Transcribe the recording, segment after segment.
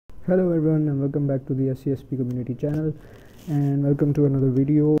Hello everyone and welcome back to the SCSP community channel, and welcome to another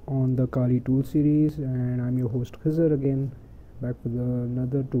video on the Kali tool series. And I'm your host Khizr again, back with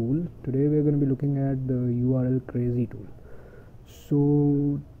another tool. Today we're going to be looking at the URLCrazy tool.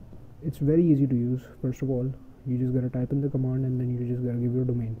 So it's very easy to use. First of all, you just gotta type in the command and then you just gotta give your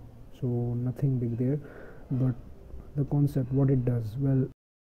domain. So nothing big there, but the concept, what it does, well,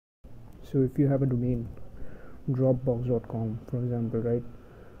 so if you have a domain dropbox.com for example, right?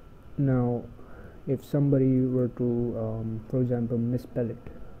 Now if somebody were to for example misspell it,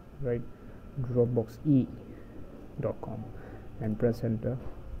 right, dropboxe.com, and press enter,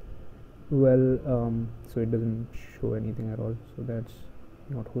 well, so it doesn't show anything at all, so that's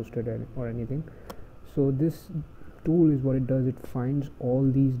not hosted or anything. So this tool is what it does, it finds all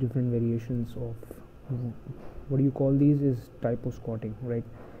these different variations of, what do you call these, is typo squatting, right?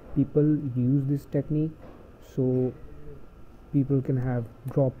 People use this technique so people can have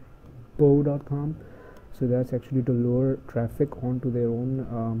dropbo.com, so that's actually to lure traffic onto their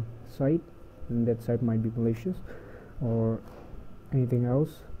own site, and that site might be malicious or anything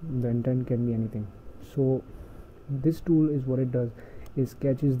else. The intent can be anything. So this tool is what it does, is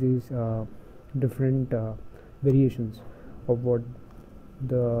catches these different variations of what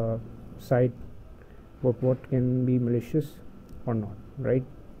the site, what can be malicious or not, right?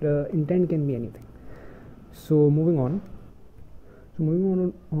 The intent can be anything. So moving on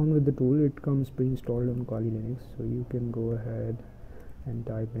with the tool, it comes pre-installed on Kali Linux, so you can go ahead and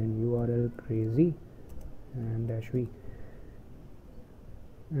type in URLCrazy and -v,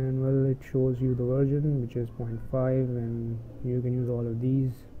 and well, it shows you the version, which is 0.5, and you can use all of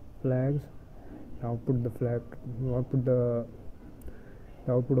these flags. Output the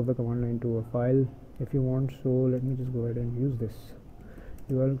output of the command line to a file if you want. So let me just go ahead and use this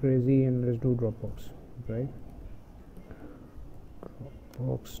URLCrazy, and let's do Dropbox, right?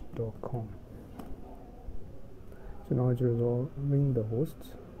 Dropbox.com. So now it's resolving the hosts,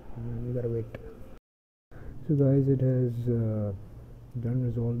 and we gotta wait. So guys, it has done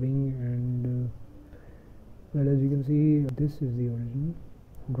resolving, and well, as you can see, this is the original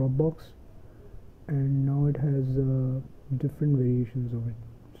Dropbox, and now it has different variations of it.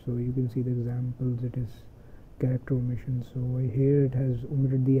 So you can see the examples. It is character omission, so here it has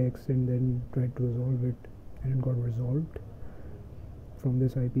omitted the X and then tried to resolve it, and it got resolved from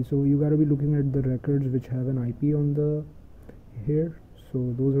this IP. So you gotta be looking at the records which have an IP on the here, so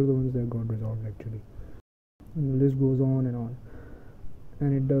those are the ones that got resolved actually, and the list goes on,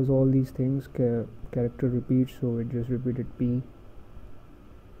 and it does all these things. Character repeat, so it just repeated P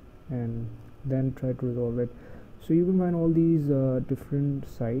and then try to resolve it. So you can find all these different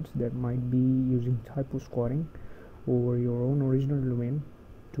sites that might be using typo squatting over your own original domain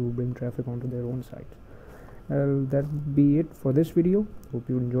to bring traffic onto their own site. That be it for this video. Hope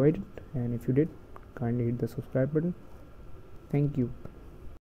you enjoyed it, and if you did, kindly hit the subscribe button. Thank you.